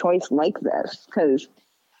make a choice like this. Because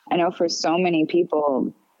I know for so many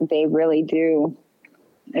people, they really do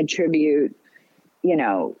attribute,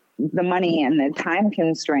 the money and the time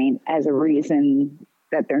constraint as a reason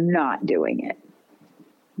that they're not doing it.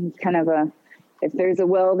 It's kind of if there's a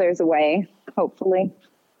will, there's a way, hopefully.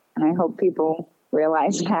 And I hope people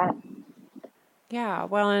realize that. Yeah.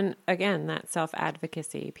 Well, and again, that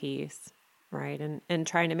self-advocacy piece, right? And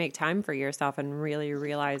trying to make time for yourself and really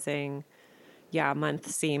realizing, a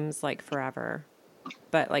month seems like forever.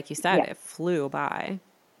 But like you said, It flew by.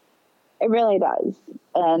 It really does.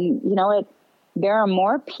 And there are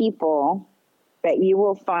more people that you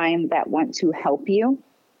will find that want to help you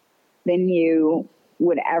than you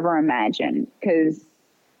would ever imagine. Because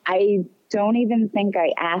I don't even think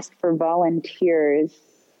I asked for volunteers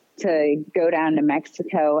to go down to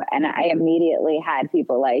Mexico. And I immediately had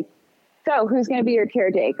people like, so who's going to be your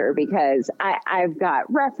caretaker? Because I've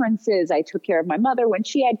got references. I took care of my mother when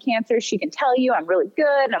she had cancer. She can tell you I'm really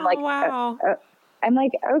good. And I'm wow. I'm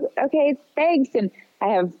like, oh, okay, thanks. And I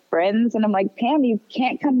have friends and I'm like, Pam, you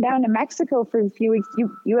can't come down to Mexico for a few weeks.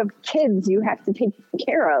 You have kids you have to take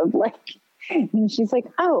care of. And she's like,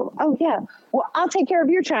 oh yeah, well, I'll take care of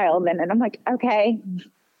your child then. And I'm like, okay,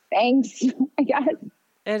 thanks. I got it.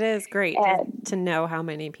 It is great to know how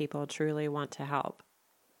many people truly want to help.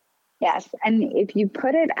 Yes. And if you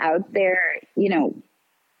put it out there,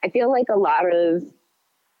 I feel like a lot of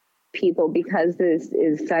people, because this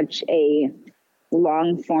is such a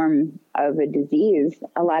long form of a disease,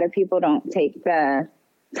 a lot of people don't take the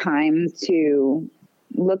time to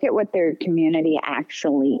look at what their community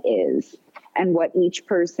actually is and what each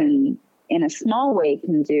person in a small way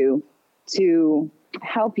can do to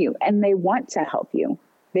help you. And they want to help you.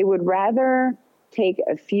 They would rather take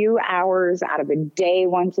a few hours out of a day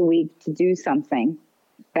once a week to do something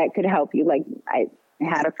that could help you. Like I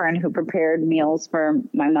had a friend who prepared meals for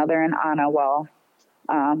my mother and Anna while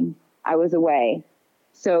I was away.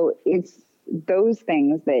 So it's those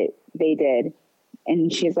things that they did.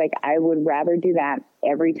 And she's like, I would rather do that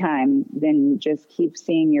every time than just keep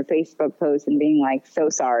seeing your Facebook posts and being like, so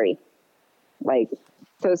sorry. Like,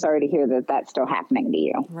 so sorry to hear that that's still happening to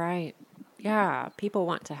you. Right. Yeah. People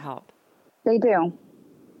want to help. They do.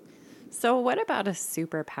 So what about a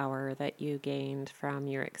superpower that you gained from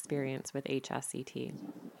your experience with HSCT?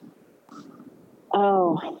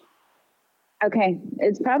 Oh, okay.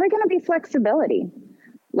 It's probably going to be flexibility.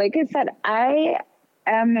 Like I said, I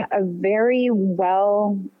am a very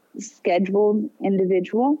well scheduled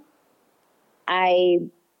individual. I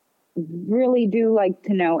really do like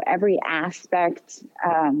to know every aspect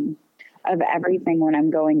of everything when I'm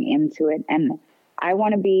going into it. And I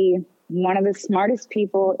want to be one of the smartest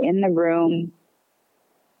people in the room,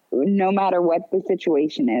 no matter what the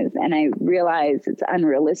situation is. And I realize it's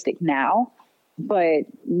unrealistic now, but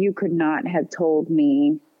you could not have told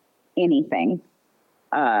me anything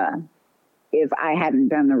if I hadn't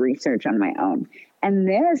done the research on my own. And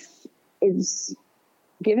this is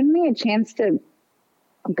giving me a chance to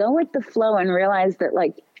go with the flow and realize that,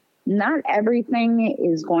 like, not everything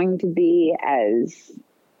is going to be as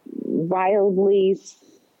wildly,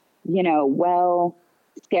 well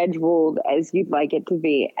scheduled as you'd like it to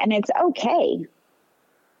be. And it's okay.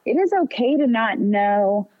 It is okay to not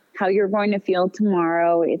know how you're going to feel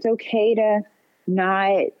tomorrow. It's okay to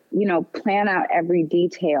not, plan out every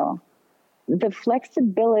detail. The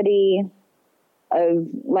flexibility of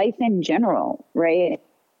life in general, right?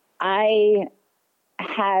 I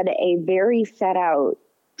had a very set out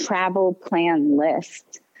travel plan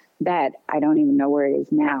list that I don't even know where it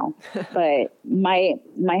is now, but my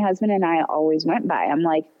husband and I always went by. I'm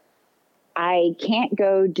like, I can't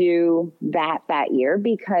go do that year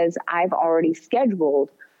because I've already scheduled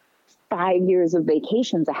 5 years of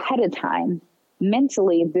vacations ahead of time.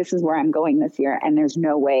 Mentally, this is where I'm going this year, and there's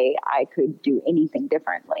no way I could do anything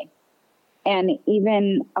differently. And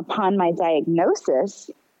even upon my diagnosis,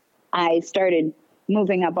 I started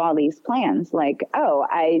moving up all these plans. Like, oh,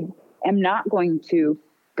 I am not going to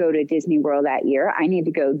go to Disney World that year. I need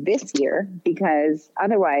to go this year because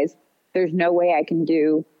otherwise there's no way I can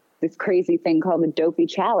do this crazy thing called the Dopey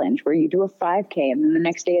Challenge, where you do a 5K and then the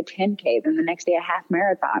next day a 10K, then the next day a half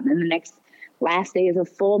marathon, and the last day is a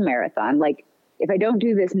full marathon. Like, if I don't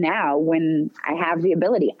do this now when I have the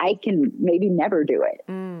ability, I can maybe never do it.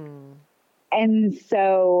 And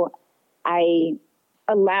so I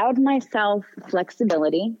allowed myself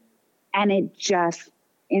flexibility, and it just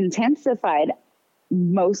intensified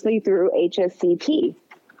mostly through HSCT.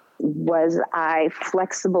 Was I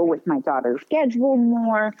flexible with my daughter's schedule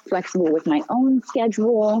more, flexible with my own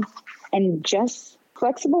schedule, and just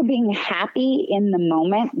flexible, being happy in the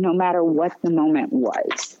moment, no matter what the moment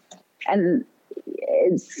was. And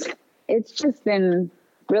it's just been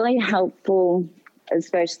really helpful,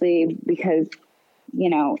 especially because,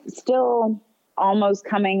 still almost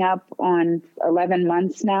coming up on 11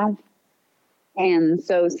 months now. And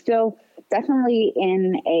so still definitely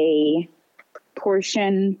in a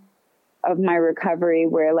portion of my recovery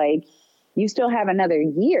where, like, you still have another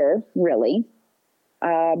year really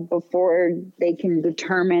before they can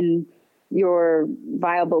determine your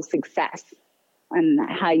viable success and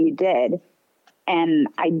how you did. And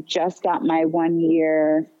I just got my 1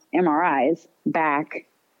 year MRIs back,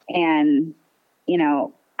 and,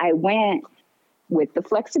 I went with the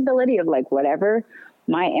flexibility of, like, whatever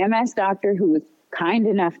my MS doctor, who was kind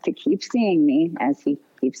enough to keep seeing me, as he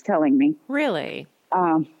keeps telling me. Really?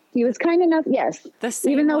 He was kind enough, yes. The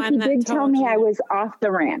same Even though one he did tell me you. I was off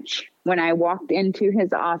the ranch when I walked into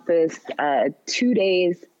his office 2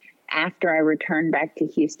 days after I returned back to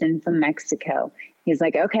Houston from Mexico. He's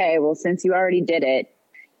like, okay, well, since you already did it,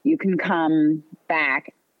 you can come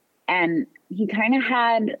back. And he kind of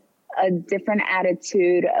had a different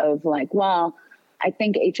attitude of, like, well, I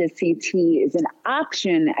think HSCT is an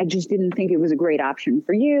option. I just didn't think it was a great option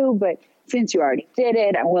for you. But since you already did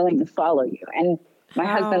it, I'm willing to follow you. And my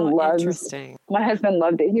husband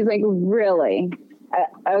loved it. He's like, really?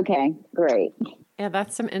 Okay, great. Yeah,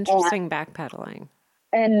 that's some interesting backpedaling.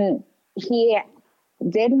 And he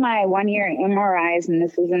did my 1 year MRIs, and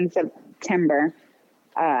this was in September,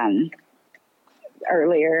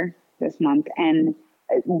 earlier this month. And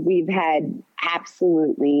we've had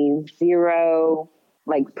absolutely zero,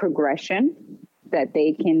 like, progression that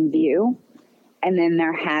they can view. And then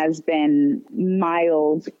there has been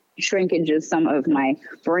mild shrinkage of some of my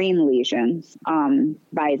brain lesions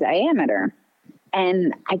by diameter.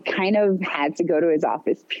 And I kind of had to go to his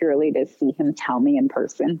office purely to see him tell me in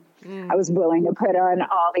person. I was willing to put on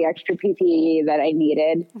all the extra PPE that I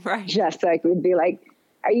needed, right, just so I could be like,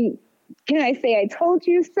 can I say I told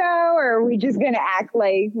you so? Or are we just going to act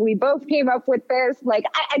like we both came up with this? Like,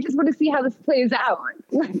 I just want to see how this plays out.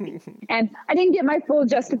 And I didn't get my full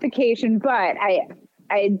justification, but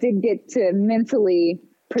I did get to mentally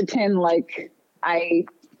pretend like I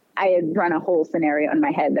had run a whole scenario in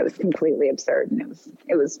my head that was completely absurd, and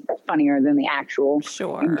it was funnier than the actual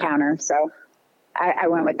encounter. So I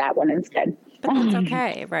went with that one instead. But that's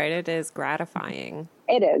okay, right? It is gratifying.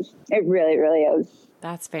 It is. It really, really is.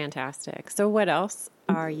 That's fantastic. So what else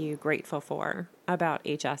are you grateful for about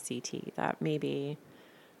HSCT that maybe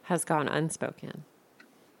has gone unspoken?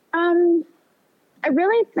 I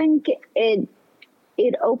really think it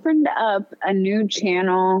opened up a new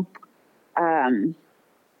channel of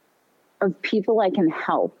people I can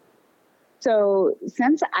help. So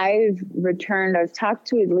since I've returned, I've talked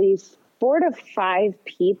to at least 4 to 5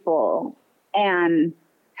 people and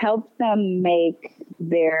helped them make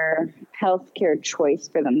their healthcare choice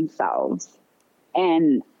for themselves.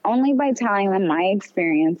 And only by telling them my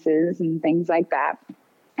experiences and things like that.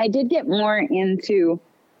 I did get more into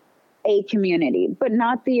a community, but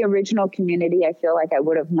not the original community I feel like I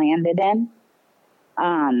would have landed in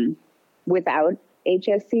without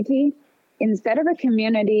HSCT. Instead of a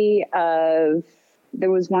community of, there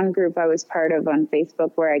was one group I was part of on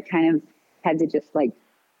Facebook where I kind of had to just like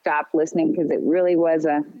stop listening because it really was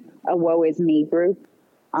a woe is me group.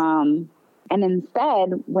 And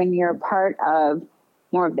instead, when you're part of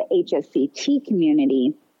more of the HSCT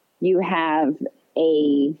community, you have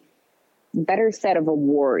a better set of a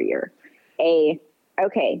warrior.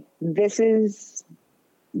 Okay, this is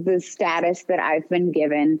the status that I've been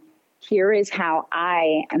given. Here is how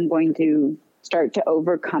I am going to start to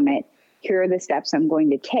overcome it. Here are the steps I'm going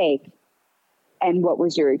to take. And what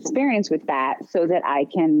was your experience with that, so that I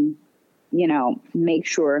can, make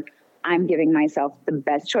sure I'm giving myself the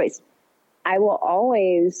best choice. I will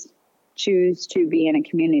always choose to be in a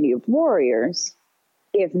community of warriors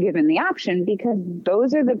if given the option, because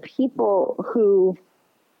those are the people who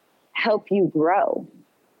help you grow.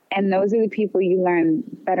 And those are the people you learn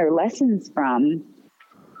better lessons from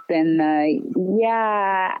than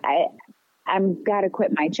I'm got to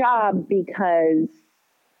quit my job because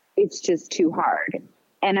it's just too hard.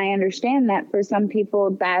 And I understand that for some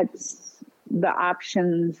people, that's the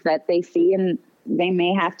options that they see, and they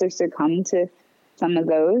may have to succumb to some of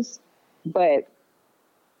those. But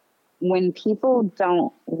when people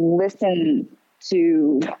don't listen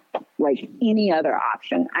to like any other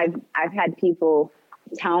option, I've had people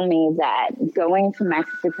tell me that going to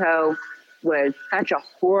Mexico was such a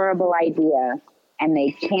horrible idea and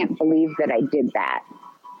they can't believe that I did that.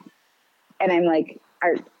 And I'm like,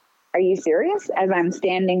 are you serious? As I'm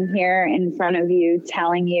standing here in front of you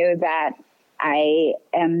telling you that I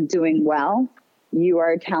am doing well, you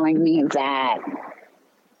are telling me that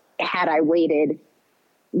had I waited,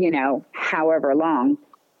 however long,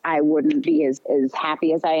 I wouldn't be as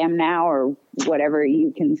happy as I am now, or whatever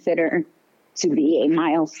you consider to be a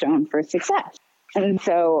milestone for success. And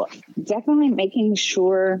so definitely making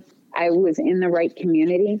sure I was in the right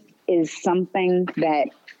community is something that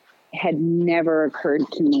had never occurred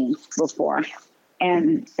to me before.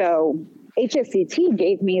 And so HSCT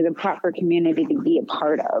gave me the proper community to be a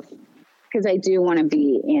part of, because I do want to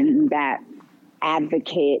be in that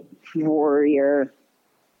advocate warrior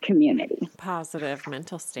community. Positive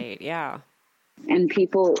mental state. Yeah. And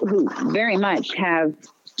people who very much have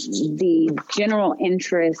the general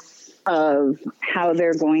interests of how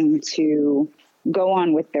they're going to go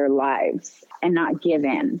on with their lives and not give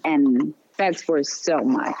in. And that's worth so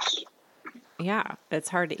much. Yeah. It's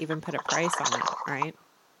hard to even put a price on it, right?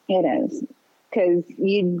 It is. Because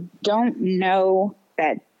you don't know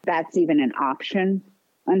that that's even an option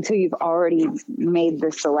until you've already made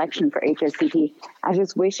the selection for HSCT. I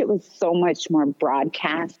just wish it was so much more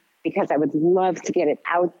broadcast, because I would love to get it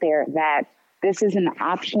out there that this is an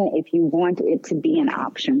option if you want it to be an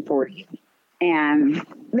option for you. And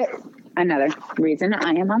another reason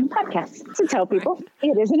I am on the podcast, to tell people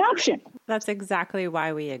it is an option. That's exactly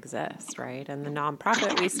why we exist, right? And the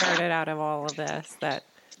nonprofit we started out of all of this, that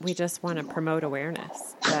we just want to promote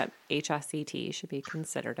awareness that HSCT should be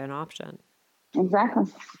considered an option. Exactly.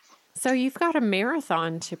 So you've got a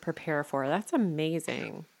marathon to prepare for. That's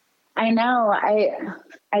amazing. I know.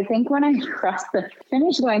 I think when I crossed the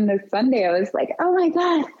finish line this Sunday, I was like, oh my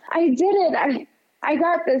God, I did it. I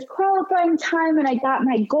got this qualifying time and I got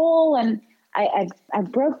my goal, and I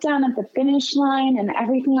broke down at the finish line and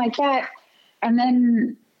everything like that. And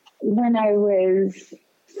then when I was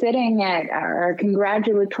sitting at our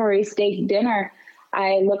congratulatory steak dinner,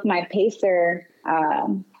 I looked my pacer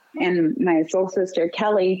and my soul sister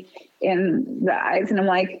Kelly in the eyes, and I'm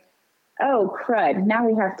like, oh crud, now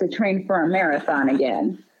we have to train for a marathon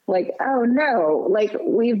again. Like, oh no, like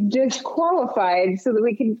we've just qualified so that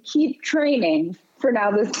we can keep training for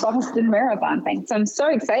now this Boston Marathon thing. So I'm so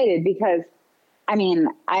excited because, I mean,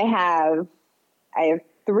 I have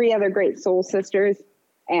 3 other great soul sisters,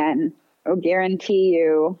 and I'll guarantee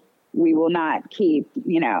you we will not keep,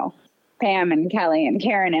 Pam and Kelly and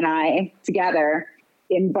Karen and I together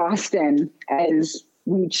in Boston as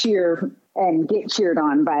we cheer and get cheered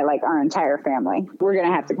on by like our entire family. We're going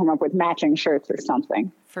to have to come up with matching shirts or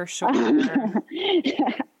something. For sure.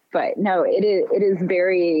 But no, it is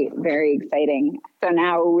very, very exciting. So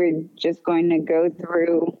now we're just going to go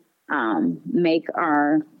through, make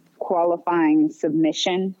our qualifying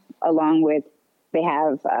submission, along with, they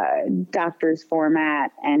have a doctor's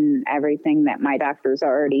format and everything that my doctor's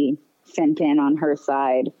already sent in on her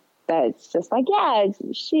side. That's just like, yeah,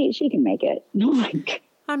 she can make it.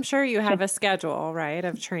 I'm sure you have a schedule, right,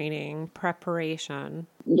 of training, preparation.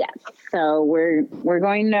 Yes. So we're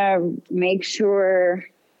going to make sure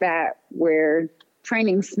that we're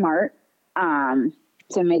training smart,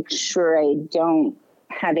 to make sure I don't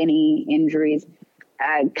have any injuries.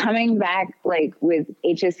 Coming back like with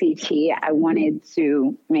HSCT, I wanted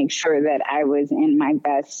to make sure that I was in my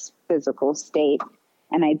best physical state.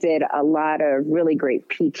 And I did a lot of really great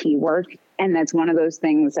PT work. And that's one of those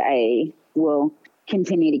things I will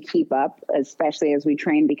continue to keep up, especially as we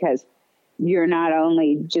train, because you're not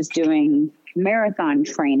only just doing marathon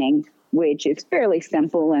training, which is fairly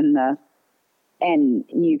simple and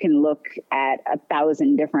you can look at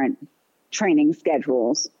 1,000 different training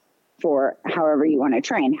schedules for however you want to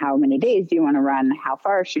train. How many days do you want to run? How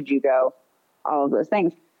far should you go? All of those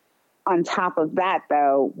things. On top of that,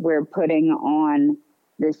 though, we're putting on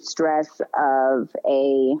the stress of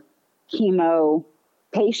a chemo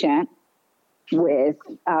patient with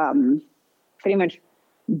pretty much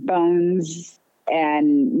bones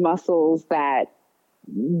and muscles that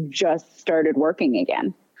just started working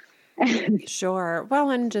again. Sure. Well,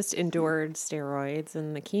 and just endured steroids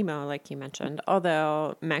and the chemo, like you mentioned.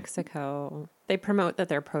 Although Mexico, they promote that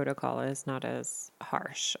their protocol is not as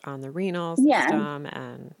harsh on the renal system,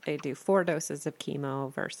 and they do 4 doses of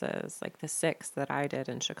chemo versus like the 6 that I did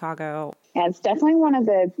in Chicago. Yeah, it's definitely one of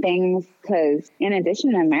the things, because in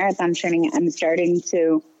addition to marathon training, I'm starting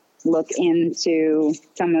to look into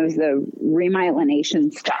some of the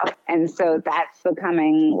remyelination stuff. And so that's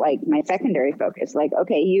becoming like my secondary focus. Like,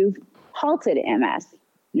 okay, you've halted MS.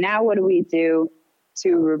 Now what do we do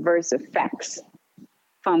to reverse effects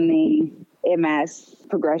from the MS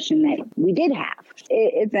progression that we did have?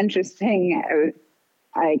 It's interesting.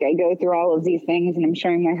 I go through all of these things and I'm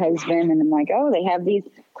showing my husband and I'm like, oh, they have these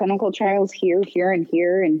clinical trials here, here, and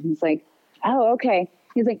here. And he's like, oh, okay.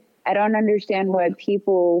 He's like, I don't understand why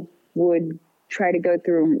people would try to go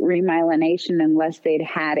through remyelination unless they'd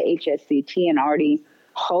had HSCT and already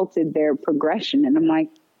halted their progression. And I'm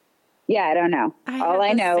like, yeah, I don't know. All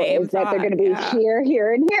I know is that they're going to be here,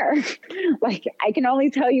 here, and here. Like, I can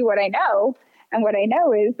only tell you what I know. And what I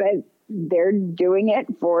know is that they're doing it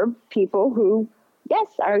for people who, yes,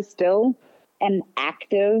 are still an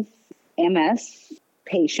active MS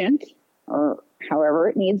patient, or however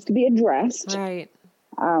it needs to be addressed. Right.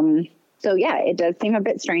 So yeah, it does seem a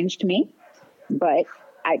bit strange to me, but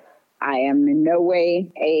I am in no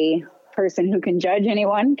way a person who can judge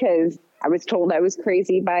anyone, because I was told I was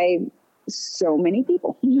crazy by so many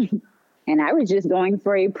people. And I was just going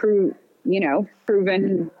for a proven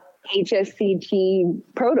HSCT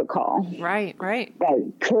protocol. Right.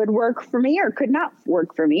 That could work for me or could not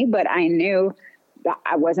work for me, but I knew that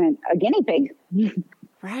I wasn't a guinea pig.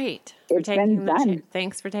 Right. It's been done.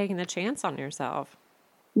 Thanks for taking the chance on yourself.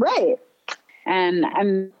 Right. And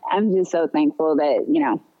I'm just so thankful that,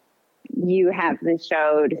 you have this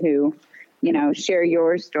show who, share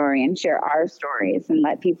your story and share our stories and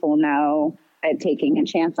let people know that taking a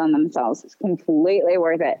chance on themselves is completely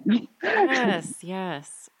worth it.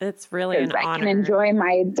 Yes. It's really an honor. I can enjoy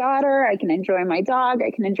my daughter. I can enjoy my dog.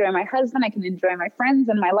 I can enjoy my husband. I can enjoy my friends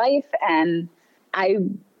and my life. And I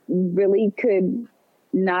really could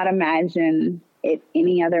not imagine it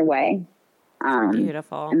any other way.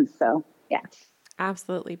 Beautiful. And so, yeah.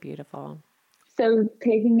 Absolutely beautiful. So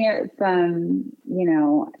taking it from,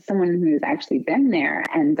 someone who's actually been there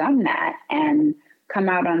and done that and come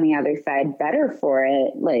out on the other side better for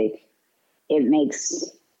it, like it makes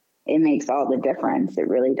all the difference. It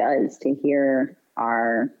really does, to hear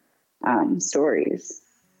our stories.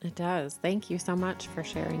 It does. Thank you so much for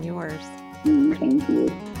sharing yours. Thank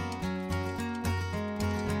you.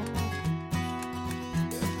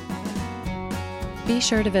 Be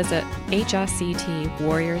sure to visit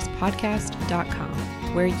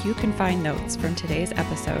hsctwarriorspodcast.com, where you can find notes from today's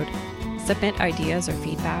episode, submit ideas or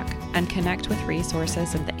feedback, and connect with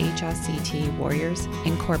resources of the HSCT Warriors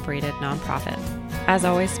Incorporated nonprofit. As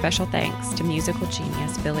always, special thanks to musical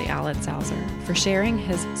genius Billy Alitzhauser for sharing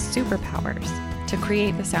his superpowers to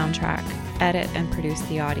create the soundtrack, edit, and produce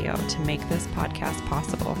the audio to make this podcast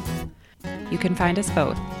possible. You can find us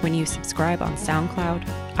both when you subscribe on SoundCloud,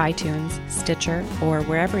 iTunes, Stitcher, or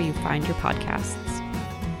wherever you find your podcasts.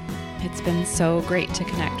 It's been so great to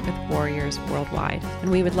connect with warriors worldwide,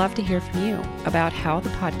 and we would love to hear from you about how the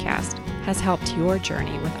podcast has helped your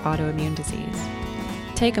journey with autoimmune disease.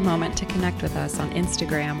 Take a moment to connect with us on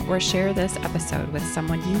Instagram or share this episode with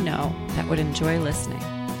someone you know that would enjoy listening.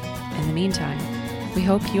 In the meantime, we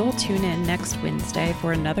hope you'll tune in next Wednesday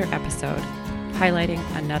for another episode highlighting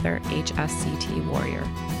another HSCT warrior.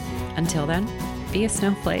 Until then, be a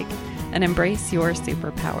snowflake and embrace your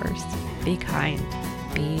superpowers. Be kind.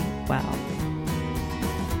 be well.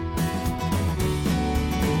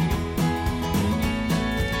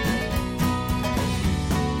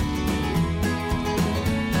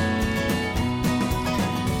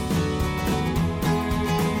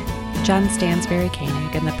 Jen Stansberry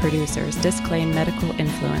Koenig and the producers disclaim medical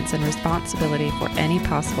influence and responsibility for any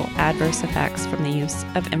possible adverse effects from the use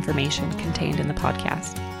of information contained in the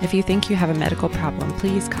podcast. If you think you have a medical problem,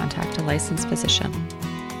 please contact a licensed physician.